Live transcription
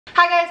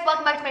Hi guys,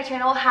 welcome back to my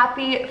channel.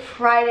 Happy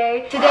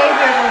Friday. Today we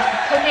are going to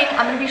be cooking.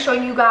 I'm going to be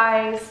showing you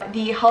guys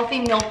the healthy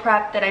meal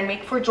prep that I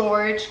make for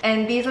George.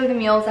 And these are the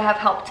meals that have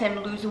helped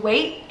him lose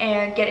weight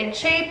and get in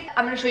shape.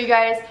 I'm going to show you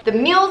guys the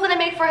meals that I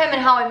make for him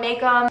and how I make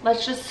them.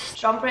 Let's just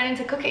jump right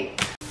into cooking.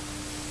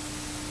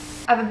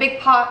 I have a big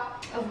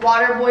pot of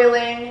water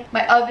boiling.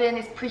 My oven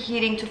is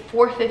preheating to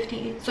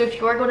 450. So if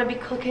you are going to be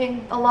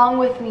cooking along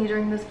with me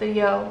during this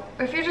video,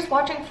 or if you're just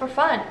watching for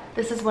fun,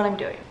 this is what I'm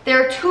doing.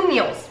 There are 2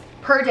 meals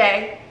per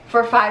day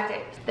for 5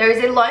 days. There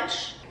is a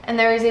lunch and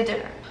there is a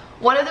dinner.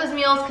 One of those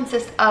meals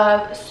consists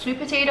of sweet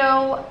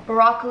potato,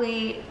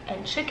 broccoli,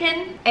 and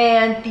chicken.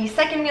 And the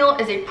second meal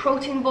is a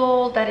protein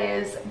bowl that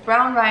is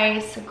brown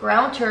rice,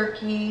 ground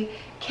turkey,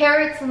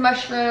 carrots,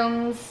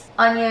 mushrooms,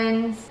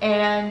 onions,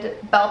 and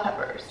bell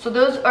peppers. So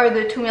those are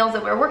the 2 meals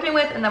that we're working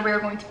with and that we're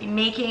going to be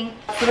making.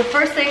 So the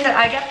first thing that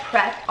I get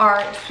prepped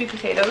are sweet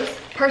potatoes.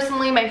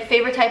 Personally, my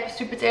favorite type of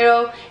sweet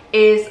potato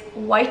is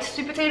white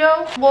sweet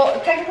potato. Well,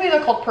 technically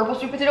they're called purple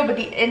sweet potato, but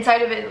the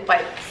inside of it is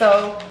white.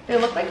 So they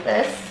look like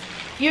this.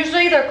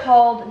 Usually they're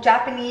called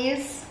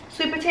Japanese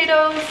sweet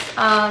potatoes.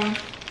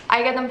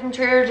 I get them from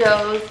Trader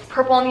Joe's.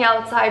 Purple on the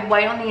outside,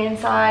 white on the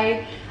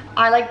inside.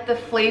 I like the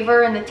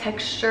flavor and the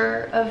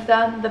texture of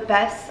them the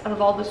best out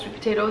of all the sweet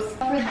potatoes.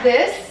 For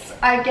this,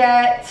 I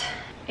get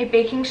a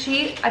baking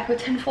sheet. I put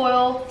tin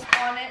foil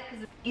on it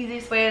because it's the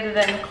easiest way to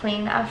then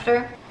clean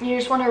after. You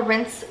just want to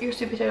rinse your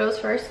sweet potatoes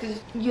first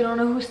because you don't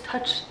know who's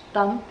touched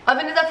them.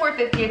 Oven is at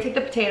 450. I take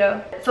the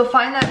potato. So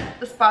find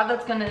the spot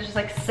that's gonna just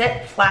like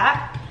sit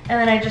flat,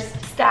 and then I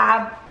just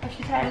stab a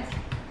few times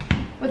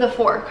with a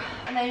fork,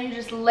 and then you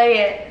just lay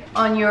it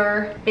on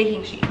your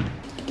baking sheet.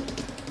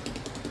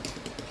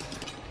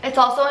 It's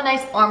also a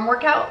nice arm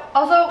workout.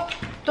 Also,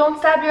 don't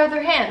stab your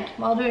other hand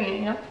while doing it,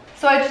 you know?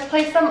 So I just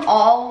place them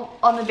all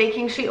on the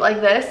baking sheet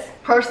like this.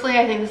 Personally,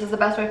 I think this is the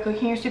best way of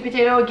cooking your sweet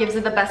potato. It gives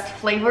it the best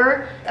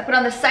flavor. I put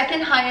on the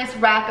second highest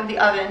rack of the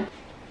oven.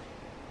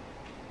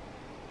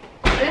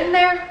 Put it in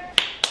there.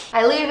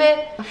 I leave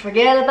it, I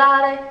forget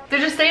about it. They're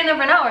just staying there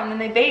for an hour and then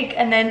they bake,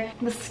 and then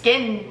the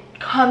skin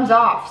comes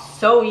off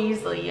so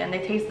easily and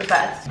they taste the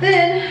best.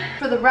 Then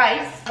for the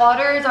rice,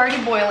 water is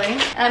already boiling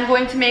and I'm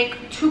going to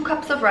make 2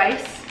 cups of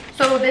rice.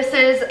 So this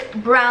is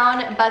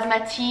brown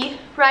basmati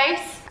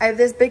rice. I have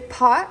this big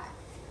pot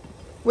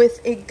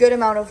with a good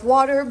amount of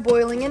water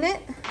boiling in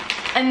it.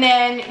 And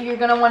then you're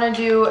gonna wanna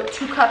do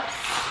 2 cups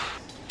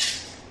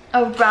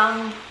of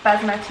brown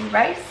basmati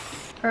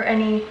rice, or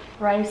any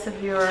rice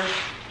of your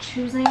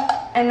choosing.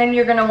 And then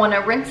you're gonna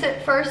wanna rinse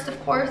it first, of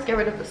course, get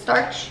rid of the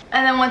starch.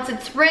 And then once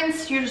it's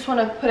rinsed, you just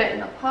wanna put it in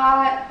the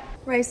pot.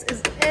 Rice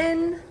is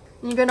in.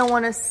 You're gonna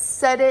wanna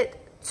set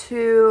it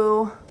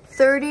to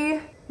 30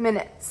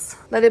 minutes.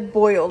 Let it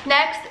boil.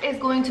 Next is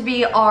going to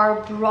be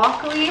our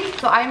broccoli.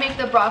 So I make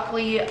the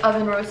broccoli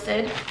oven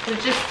roasted.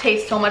 It just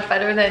tastes so much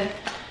better than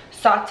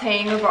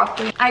sauteing the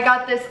broccoli. I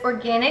got this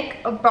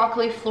organic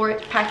broccoli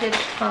florets package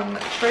from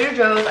Trader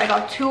Joe's. I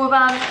got 2 of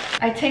them.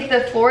 I take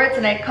the florets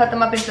and I cut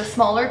them up into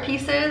smaller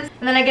pieces.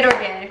 And then I get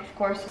organic, of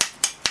course.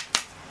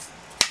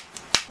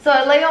 So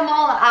I lay them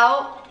all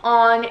out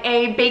on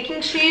a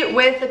baking sheet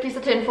with a piece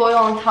of tin foil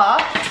on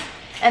top.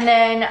 And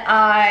then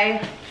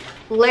I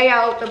lay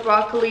out the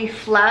broccoli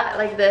flat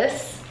like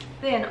this.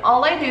 Then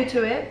all I do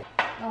to it,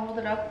 I'll hold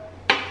it up.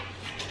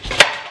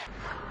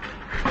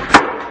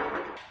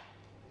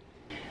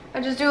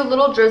 I just do a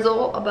little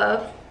drizzle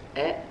above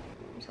it.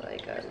 So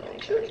like a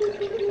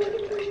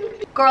little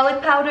garlic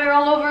powder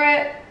all over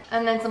it,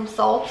 and then some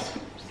salt,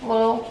 just a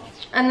little.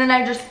 And then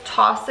I just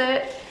toss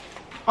it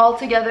all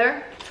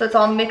together so it's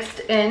all mixed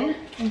in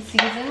and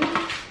seasoned.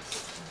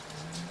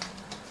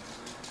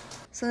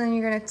 So then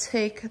you're gonna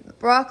take the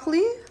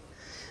broccoli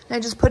and I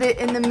just put it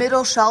in the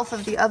middle shelf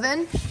of the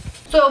oven.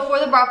 So for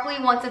the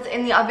broccoli, once it's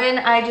in the oven,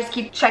 I just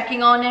keep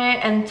checking on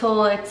it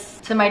until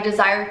it's to my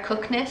desired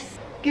cookness.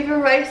 Give your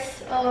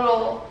rice a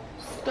little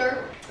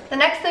stir. The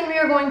next thing we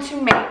are going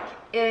to make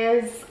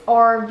is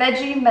our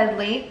veggie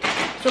medley.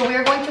 So we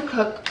are going to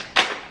cook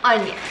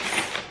onions,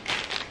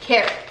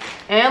 carrots,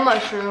 and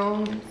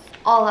mushrooms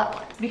all at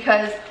once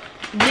because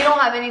we don't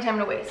have any time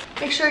to waste.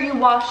 Make sure you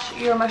wash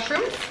your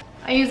mushrooms.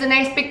 I use a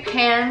nice big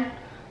pan,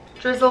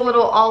 drizzle a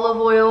little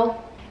olive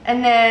oil,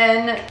 and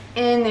then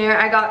in there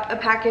I got a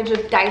package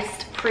of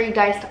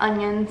pre-diced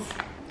onions.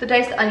 The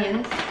diced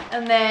onions,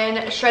 and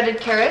then shredded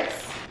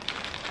carrots.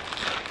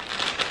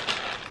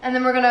 And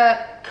then we're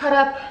gonna cut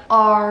up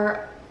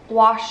our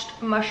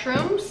washed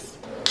mushrooms.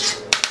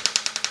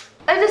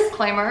 A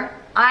disclaimer,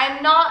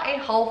 I'm not a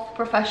health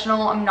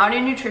professional, I'm not a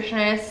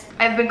nutritionist.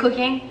 I've been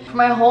cooking for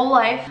my whole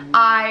life.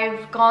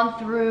 I've gone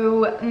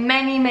through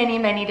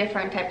many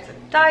different types of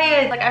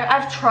diets. Like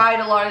I've tried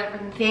a lot of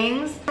different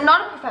things. I'm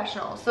not a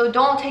professional, so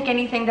don't take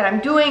anything that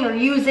I'm doing or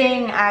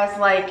using as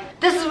like,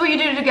 this is what you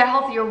do to get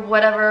healthy or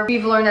whatever.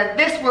 We've learned that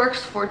this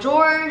works for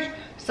George,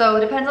 so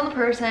it depends on the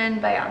person,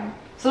 but yeah.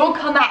 So don't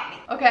come at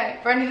me, okay,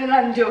 for anything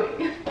that I'm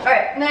doing. All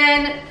right,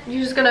 then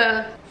you're just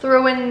gonna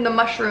throw in the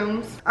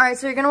mushrooms. All right,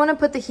 so you're gonna wanna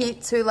put the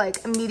heat to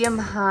like a medium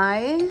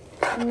high.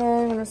 And then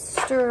I'm gonna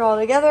stir it all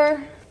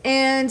together.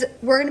 and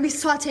we're gonna be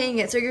sauteing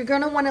it. So you're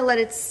gonna wanna let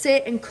it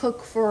sit and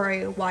cook for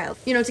a while,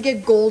 you know, to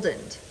get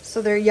goldened,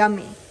 so they're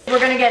yummy. We're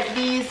gonna get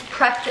these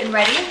prepped and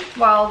ready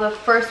while the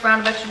first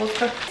round of vegetables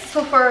cook.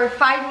 So for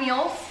 5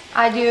 meals,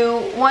 I do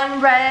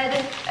 1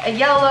 red, a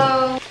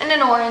yellow, and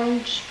an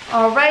orange.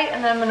 All right,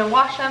 and then I'm gonna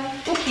wash them.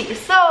 Okay,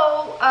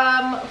 so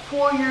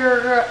for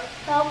your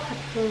bell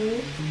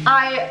peppers,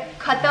 I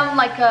cut them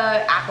like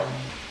a apple.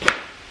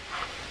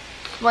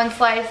 1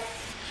 slice,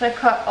 so I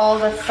cut all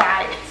the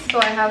sides. So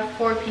I have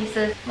 4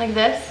 pieces like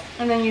this,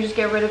 and then you just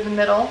get rid of the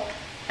middle.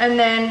 And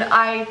then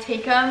I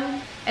take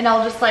them and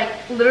I'll just like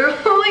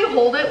literally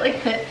hold it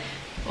like this.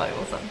 Like,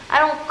 listen, I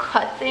don't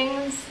cut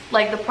things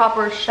like the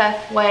proper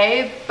chef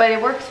way, but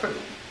it works for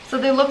me. So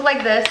they look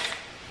like this.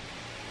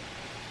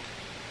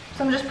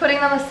 So I'm just putting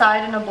them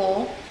aside in a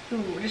bowl.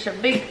 Ooh, just a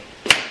big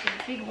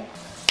one.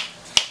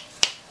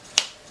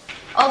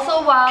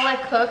 Also, while I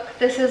cook,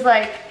 this is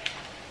like,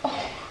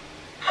 oh,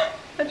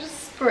 that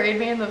just sprayed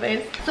me in the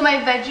face. So my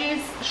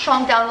veggies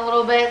shrunk down a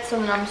little bit, so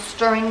then I'm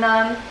stirring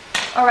them.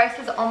 Our rice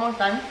is almost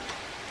done.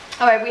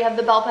 All right, we have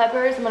the bell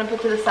peppers I'm gonna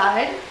put to the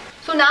side.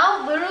 So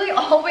now, literally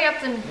all we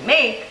have to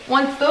make,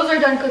 once those are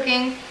done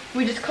cooking,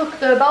 we just cook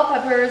the bell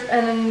peppers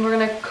and then we're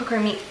gonna cook our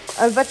meat.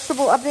 A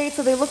vegetable update,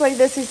 so they look like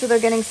this, so they're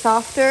getting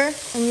softer,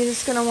 and you're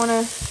just gonna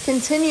wanna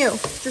continue.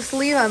 Just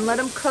leave them, let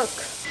them cook.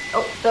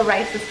 Oh, the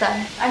rice is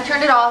done. I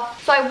turned it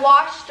off. So I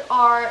washed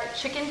our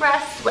chicken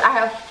breasts. I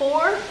have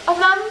 4 of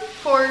them,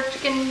 4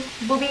 chicken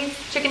boobies,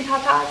 chicken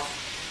tatas.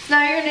 So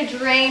now you're gonna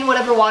drain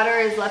whatever water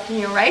is left in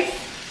your rice.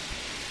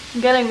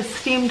 I'm getting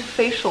steamed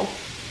facial.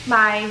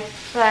 My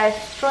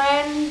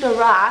strained the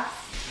rice,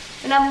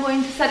 and I'm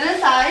going to set it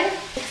aside.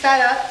 Mix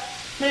that up.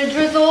 I'm gonna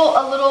drizzle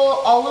a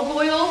little olive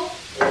oil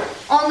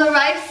on the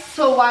rice,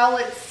 so while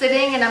it's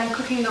sitting and I'm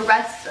cooking the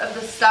rest of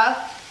the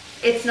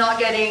stuff, it's not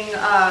getting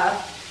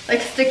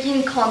like sticky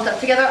and clumped up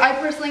together. I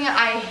personally,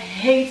 I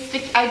hate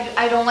sticky.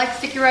 I don't like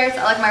sticky rice.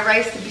 I like my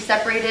rice to be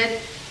separated.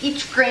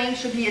 Each grain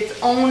should be its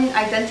own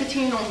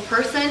identity, its own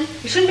person.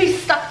 It shouldn't be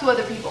stuck to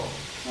other people.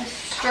 Let's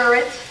stir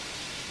it.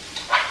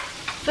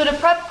 So to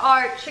prep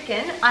our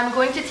chicken, I'm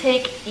going to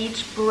take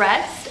each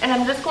breast and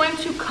I'm just going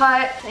to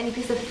cut any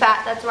piece of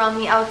fat that's around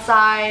the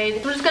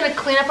outside. We're just gonna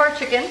clean up our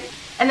chicken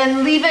and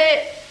then leave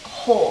it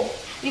whole.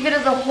 Leave it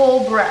as a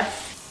whole breast.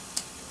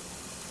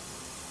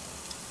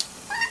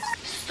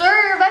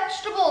 Stir your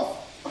vegetables.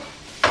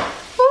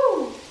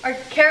 Woo! Our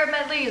carrot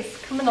medley is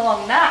coming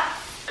along now.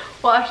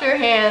 Wash your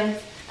hands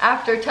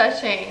after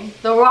touching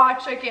the raw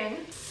chicken.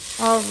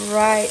 All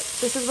right,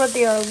 this is what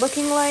they are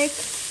looking like.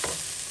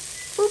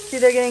 See,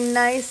 they're getting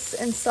nice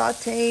and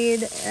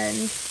sauteed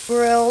and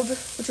grilled,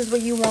 which is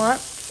what you want.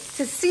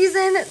 To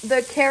season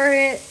the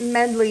carrot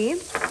medley,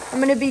 I'm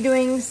gonna be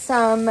doing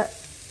some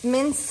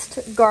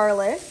minced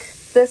garlic,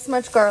 this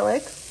much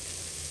garlic.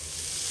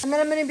 And then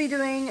I'm gonna be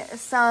doing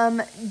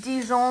some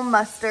Dijon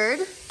mustard.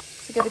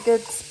 So get a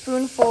good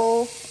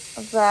spoonful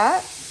of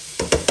that.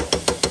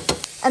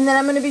 And then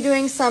I'm gonna be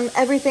doing some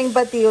everything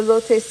but the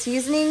elote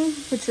seasoning,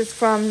 which is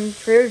from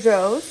Trader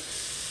Joe's.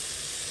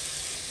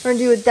 We're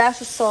gonna do a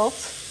dash of salt.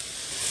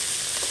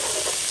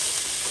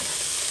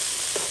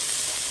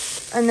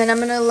 And then I'm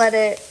gonna let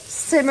it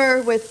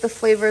simmer with the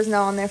flavors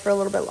now on there for a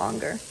little bit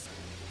longer.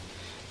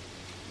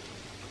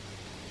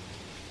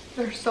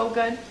 They're so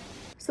good.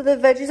 So the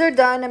veggies are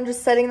done. I'm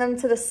just setting them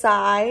to the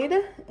side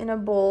in a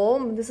bowl.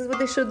 This is what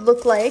they should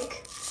look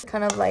like.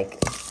 Kind of like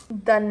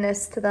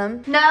doneness to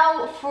them.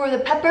 Now for the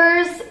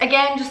peppers,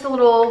 again, just a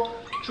little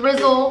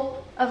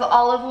drizzle of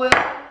olive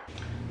oil.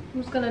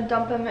 I'm just gonna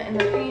dump them in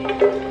the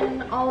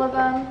pan, all of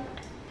them.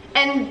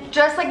 And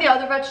just like the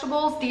other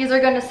vegetables, these are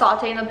gonna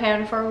saute in the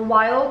pan for a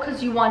while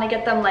because you wanna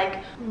get them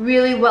like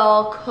really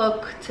well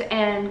cooked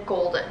and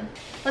golden.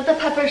 Let the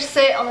peppers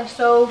sit on the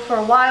stove for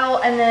a while,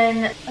 and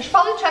then I should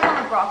probably check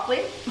on the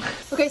broccoli.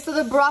 Okay, so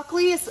the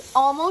broccoli is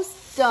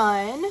almost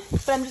done,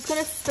 but I'm just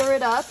gonna stir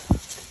it up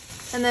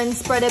and then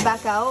spread it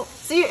back out.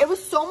 See, it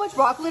was so much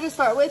broccoli to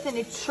start with and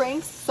it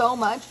shrinks so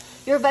much.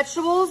 Your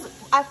vegetables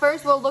at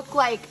first will look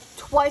like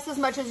twice as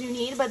much as you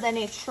need, but then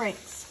it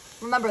shrinks.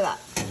 Remember that.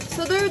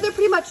 So they're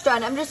pretty much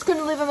done. I'm just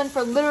gonna leave them in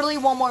for literally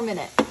 1 more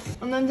minute.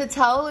 And then to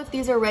tell if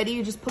these are ready,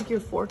 you just poke your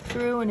fork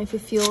through, and if it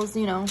feels,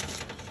 you know,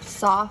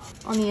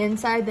 soft on the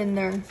inside, then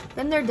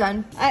they're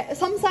done.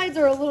 Some sides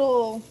are a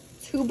little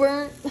too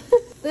burnt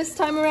this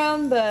time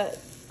around, but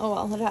oh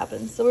well, it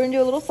happens. So we're gonna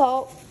do a little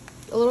salt,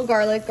 a little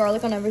garlic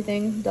on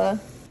everything, duh.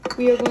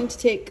 We are going to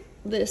take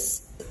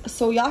this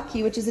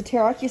soyaki, which is a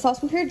teriyaki sauce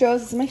from Trader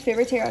Joe's. This is my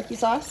favorite teriyaki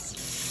sauce.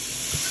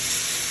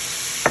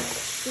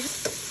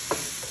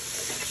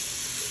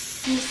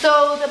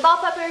 So the bell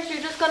peppers,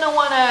 you're just gonna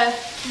wanna,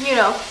 you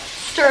know,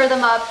 stir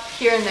them up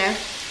here and there.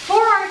 For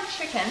our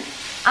chicken,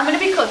 I'm gonna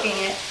be cooking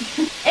it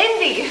in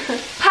the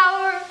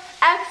Power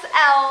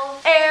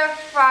XL air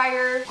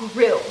fryer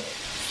grill.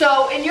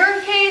 So in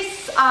your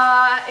case,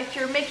 if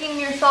you're making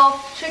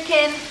yourself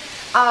chicken,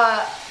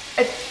 a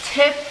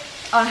tip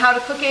on how to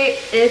cook it,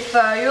 if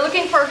you're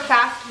looking for a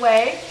fast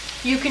way,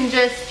 you can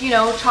just, you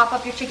know, chop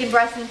up your chicken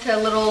breast into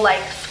little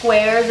like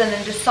squares and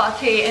then just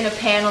saute it in a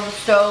pan on the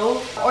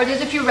stove. Or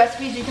there's a few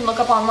recipes you can look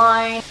up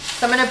online.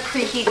 So I'm gonna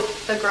preheat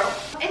the grill.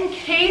 In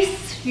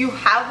case you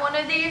have one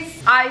of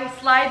these, I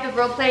slide the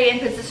grill plate in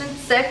position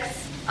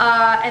 6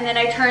 and then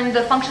I turn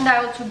the function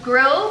dial to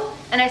grill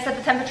and I set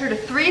the temperature to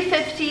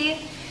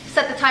 350.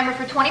 Set the timer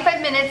for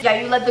 25 minutes.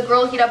 Yeah, you let the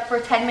grill heat up for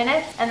 10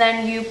 minutes and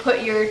then you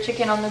put your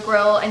chicken on the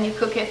grill and you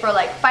cook it for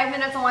like 5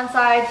 minutes on one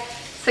side,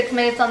 6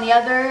 minutes on the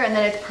other, and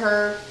then it's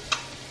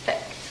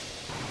perfect.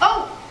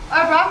 Oh,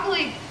 our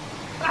broccoli.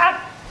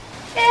 Ah.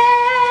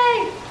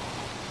 Yay!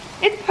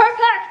 It's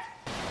perfect.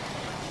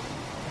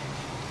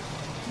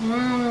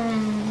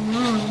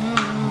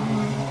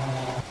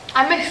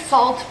 I'm a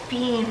salt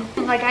fiend.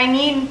 Like, I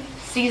need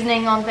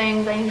seasoning on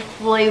things, I need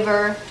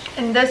flavor.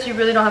 And this, you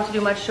really don't have to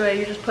do much to it.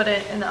 You just put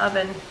it in the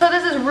oven. So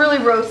this is really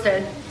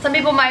roasted. Some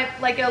people might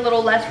like it a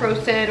little less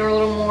roasted or a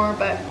little more,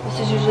 but this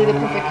is usually the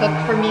perfect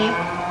cook for me.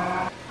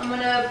 I'm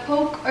gonna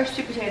poke our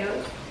sweet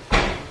potatoes.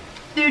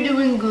 They're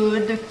doing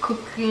good. They're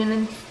cooking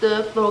and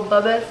stuff, little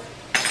bubbas.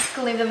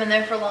 Can leave them in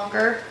there for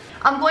longer.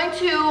 I'm going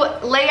to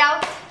lay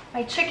out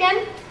my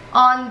chicken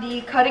on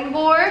the cutting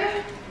board.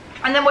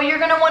 And then what you're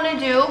gonna wanna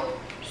do,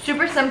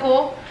 super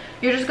simple,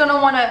 you're just gonna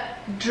wanna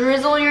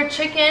drizzle your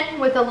chicken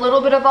with a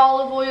little bit of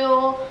olive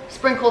oil,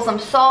 sprinkle some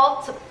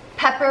salt,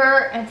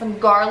 pepper, and some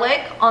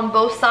garlic on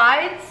both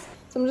sides.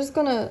 So I'm just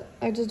gonna,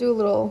 I just do a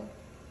little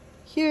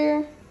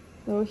here,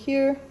 a little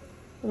here,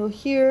 a little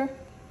here,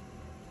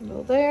 a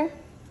little there.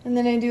 And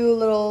then I do a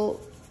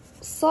little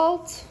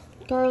salt,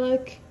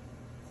 garlic,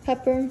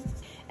 pepper.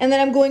 And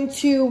then I'm going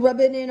to rub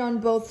it in on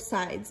both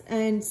sides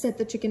and set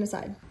the chicken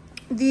aside.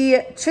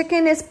 The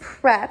chicken is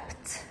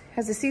prepped.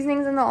 Has the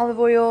seasonings and the olive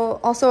oil.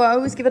 Also, I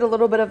always give it a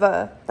little bit of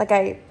a, like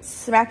I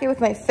smack it with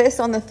my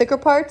fist on the thicker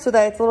part so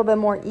that it's a little bit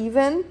more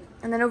even.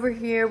 And then over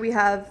here we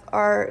have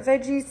our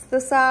veggies to the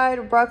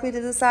side, broccoli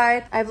to the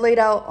side. I've laid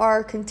out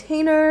our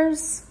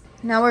containers.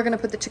 Now we're gonna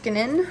put the chicken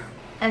in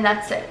and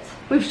that's it.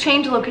 We've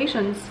changed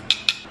locations.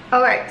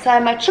 All right, so I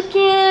have my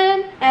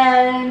chicken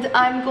and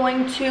I'm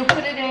going to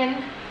put it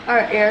in our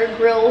air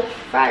grill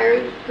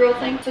fryer grill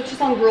thing. So it's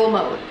just on grill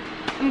mode.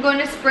 I'm going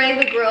to spray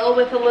the grill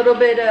with a little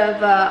bit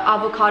of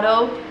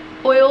avocado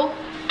oil.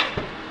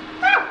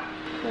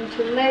 I'm going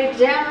to lay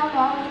down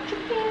our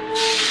chicken.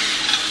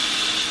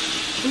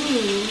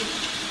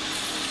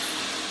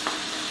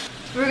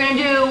 We're going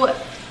to do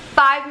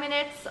 5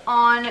 minutes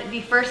on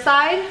the first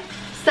side.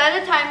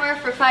 Set a timer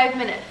for 5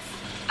 minutes.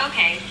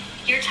 Okay,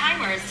 your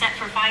timer is set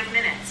for 5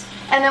 minutes.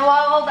 And then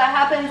while all that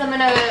happens,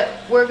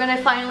 we're gonna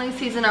finally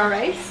season our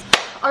rice.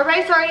 Our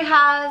rice already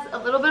has a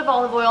little bit of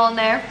olive oil in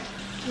there.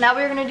 Now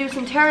we're gonna do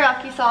some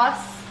teriyaki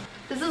sauce.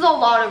 This is a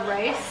lot of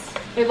rice.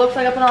 It looks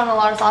like I put on a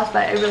lot of sauce,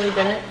 but I really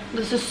didn't.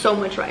 This is so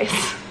much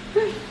rice.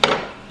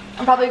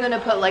 I'm probably gonna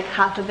put like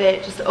half of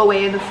it just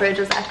away in the fridge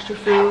as extra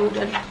food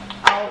and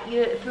I'll eat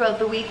it throughout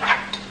the week.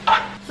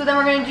 So then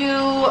we're gonna do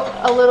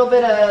a little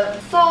bit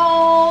of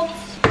salt.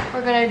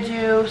 We're gonna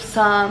do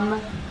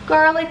some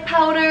garlic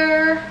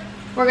powder.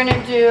 We're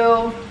gonna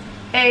do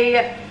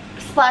a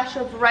splash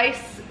of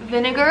rice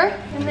vinegar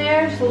in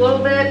there, just a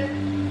little bit.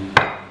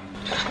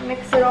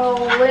 Mix it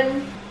all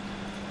in.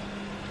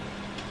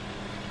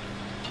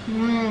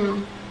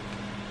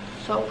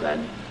 So good.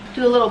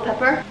 Do a little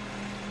pepper.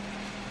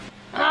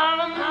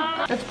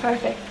 That's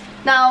perfect.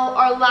 Now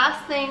our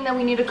last thing that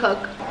we need to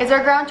cook is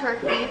our ground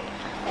turkey,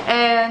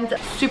 and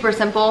super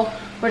simple.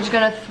 We're just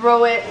gonna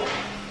throw it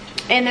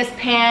in this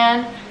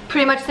pan.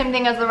 Pretty much same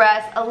thing as the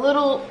rest. A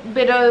little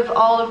bit of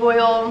olive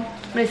oil.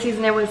 I'm gonna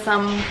season it with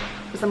some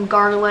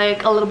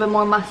garlic, a little bit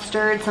more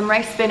mustard, some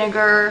rice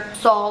vinegar,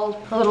 salt,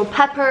 a little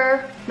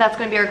pepper. That's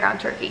gonna be our ground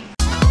turkey.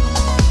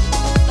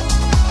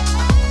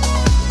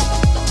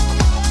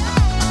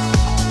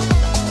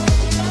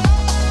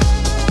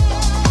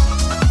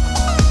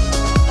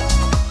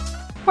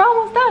 We're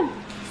almost done.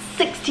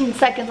 16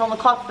 seconds on the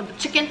clock for the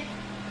chicken.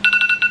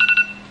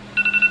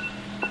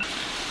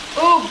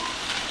 Ooh,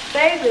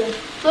 baby,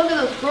 look at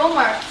those grill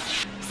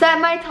marks. Set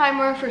my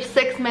timer for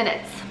 6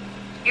 minutes.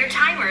 Your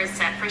timer is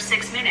set for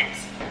 6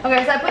 minutes.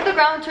 Okay, so I put the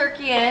ground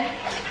turkey in.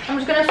 I'm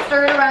just gonna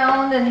stir it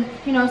around and,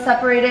 you know,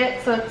 separate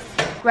it so it's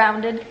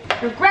grounded.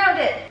 You're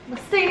grounded.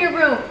 Stay in your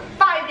room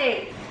 5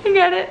 days. You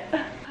get it?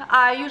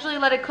 I usually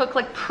let it cook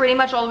like pretty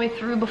much all the way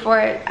through before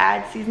I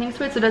add seasonings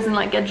to it so it doesn't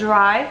like get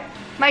dry.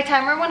 My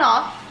timer went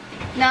off.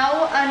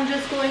 Now I'm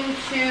just going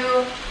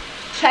to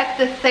check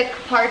the thick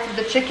parts of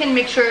the chicken,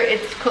 make sure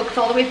it's cooked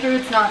all the way through,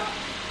 it's not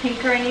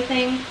pink or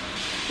anything.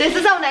 This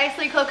is how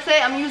nicely cooks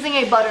it. I'm using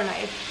a butter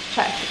knife.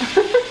 Check.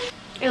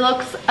 It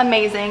looks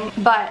amazing,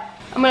 but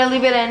I'm gonna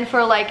leave it in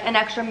for like an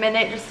extra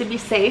minute just to be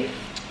safe.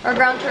 Our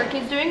ground turkey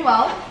is doing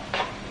well.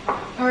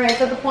 All right,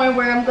 it's at the point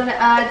where I'm gonna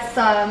add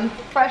some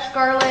fresh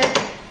garlic.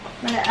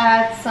 I'm gonna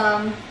add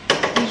some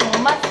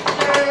Dijon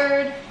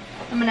mustard.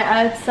 I'm gonna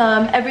add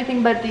some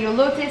everything but the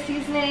elote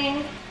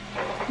seasoning.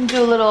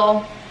 Do a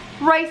little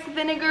rice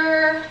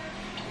vinegar,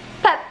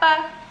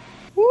 pepper.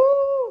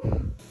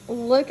 Woo!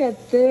 Look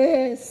at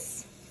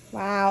this.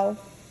 Wow.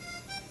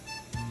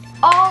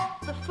 All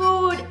the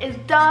food is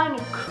done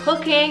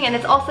cooking and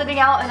it's all sitting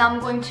out, and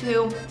I'm going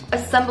to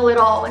assemble it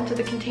all into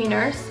the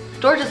containers.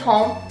 George is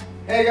home.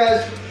 Hey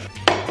guys.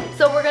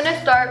 So we're gonna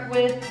start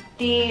with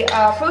the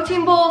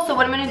protein bowl. So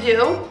what I'm gonna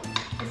do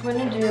is we're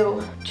gonna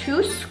do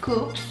 2 heaping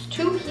scoops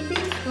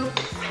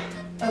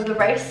of the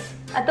rice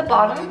at the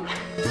bottom.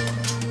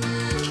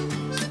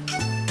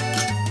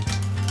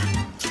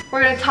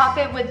 We're gonna top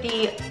it with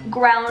the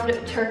ground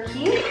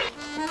turkey.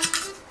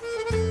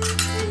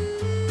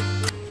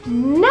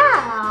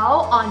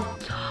 Now on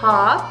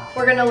top,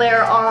 we're gonna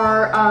layer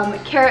our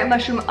carrot,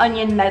 mushroom,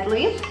 onion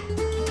medley.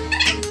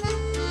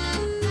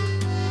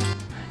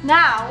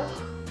 Now,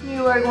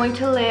 you are going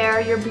to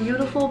layer your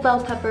beautiful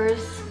bell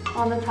peppers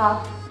on the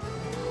top.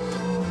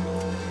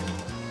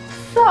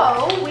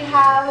 So, we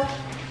have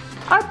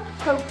our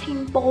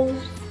protein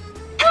bowls.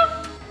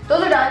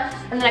 Those are done,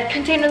 and then I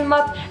container them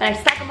up, and I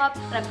stack them up,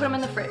 and I put them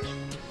in the fridge.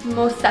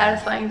 Most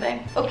satisfying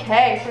thing.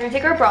 Okay, so we're gonna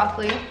take our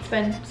broccoli. It's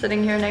been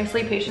sitting here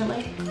nicely,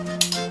 patiently.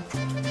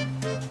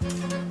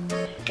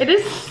 It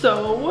is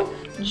so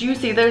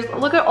juicy.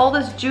 Look at all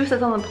this juice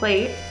that's on the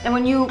plate. And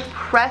when you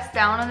press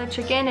down on the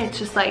chicken, it's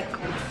just like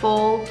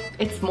full,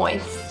 it's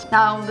moist.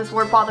 Now, this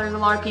word bothers a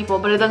lot of people,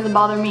 but it doesn't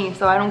bother me,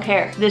 so I don't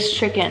care. This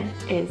chicken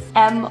is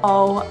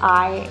M-O-I-S-T,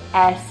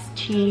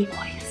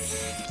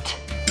 moist.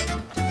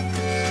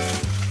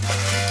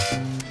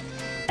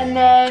 And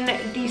then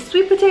the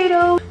sweet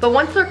potato. But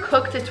once they're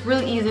cooked, it's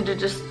really easy to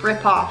just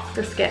rip off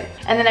the skin.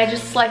 And then I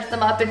just slice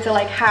them up into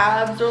like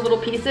halves or little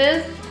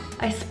pieces.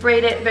 I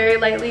sprayed it very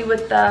lightly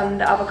with the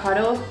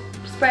avocado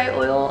spray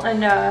oil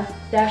and a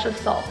dash of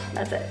salt.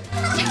 That's it.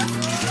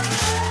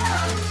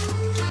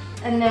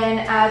 And then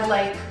add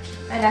like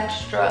an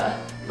extra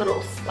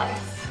little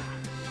slice.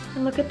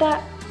 And look at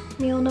that,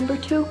 meal number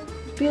 2.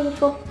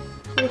 Beautiful.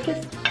 Little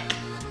kiss.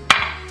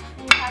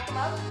 And you pack them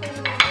up, put them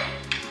in the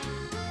fridge.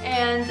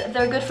 And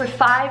they're good for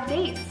 5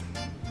 days.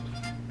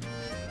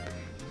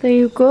 There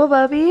you go,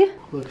 Bubby.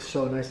 Looks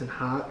so nice and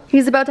hot.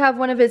 He's about to have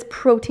one of his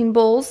protein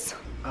bowls.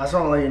 I just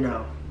want to let you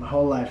know, my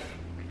whole life,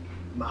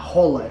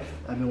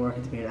 I've been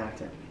working to be an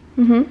actor.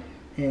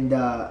 And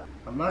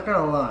I'm not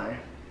gonna lie,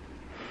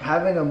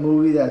 having a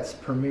movie that's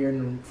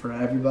premiered for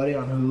everybody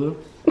on Hulu,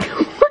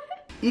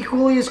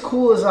 equally as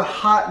cool as a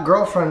hot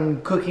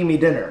girlfriend cooking me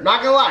dinner.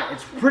 Not gonna lie,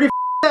 it's pretty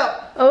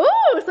up.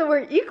 Oh, so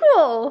we're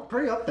equal.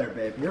 Pretty up there,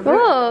 babe. You're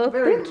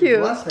very thank you.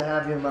 Blessed to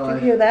have you in my life.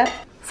 Did you hear that?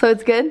 So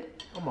it's good?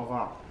 Oh my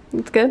god.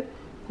 It's good?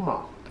 Come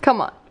on.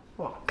 Come on.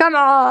 Come on. Come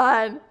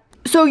on.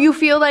 So you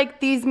feel like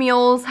these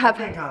meals have...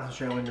 You can't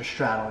concentrate when you're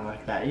straddling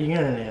like that. You're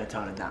gonna need to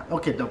tone it down.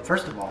 Okay,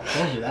 first of all,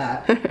 don't do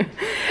that.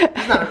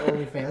 It's not an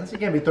OnlyFans. You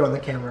can't be throwing the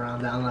camera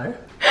around down there.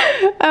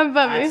 I'm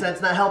Bubby.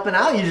 Accent's not helping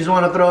out. You just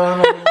want to throw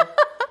on a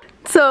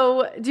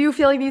So, do you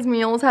feel like these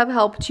meals have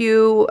helped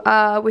you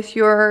with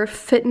your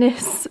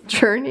fitness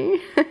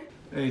journey?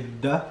 Hey,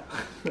 duh.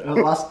 I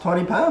lost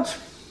 20 pounds.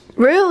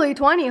 Really?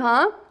 20,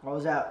 huh? I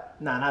was at,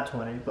 nah, not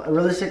 20, but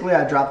realistically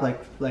I dropped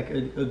like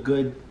a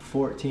good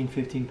 14,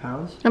 15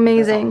 pounds.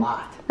 Amazing. That's a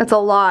lot. That's a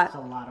lot. That's a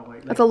lot of weight.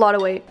 Like, That's a lot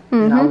of weight.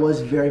 And I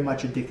was very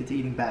much addicted to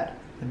eating bad.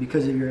 And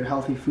because of your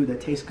healthy food that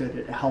tastes good,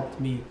 it helped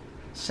me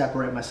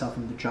separate myself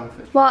from the junk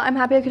food. Well, I'm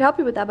happy I could help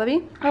you with that,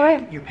 Bubby. All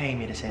right. You're paying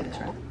me to say this,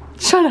 right?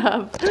 Shut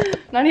up.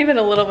 Not even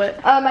a little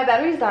bit. My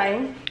battery's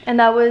dying, and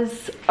that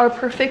was our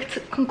perfect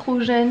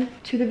conclusion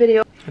to the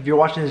video. If you're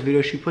watching this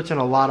video, she puts in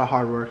a lot of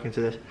hard work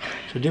into this.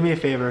 So do me a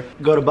favor,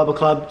 go to Bubba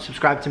Club,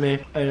 subscribe to me,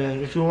 and then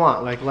if you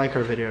want, like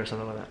her video or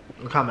something like that.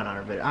 Or comment on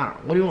her video. I don't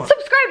know. What do you want?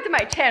 Subscribe to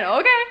my channel,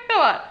 okay?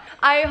 Come on.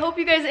 I hope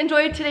you guys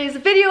enjoyed today's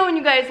video and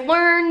you guys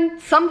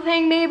learned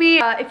something maybe.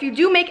 If you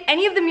do make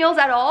any of the meals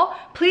at all,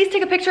 please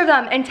take a picture of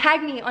them and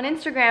tag me on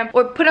Instagram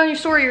or put it on your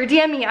story or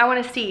DM me. I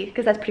want to see,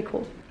 because that's pretty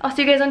cool. I'll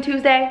see you guys on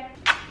Tuesday.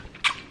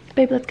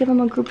 Babe, let's give them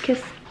a group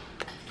kiss.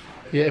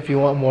 Yeah, if you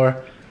want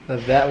more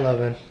of that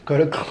loving, go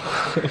to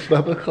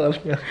Bubba Club.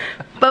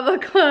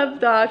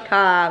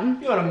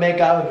 BubbaClub.com. You want to make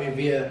out with me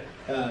via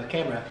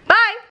camera.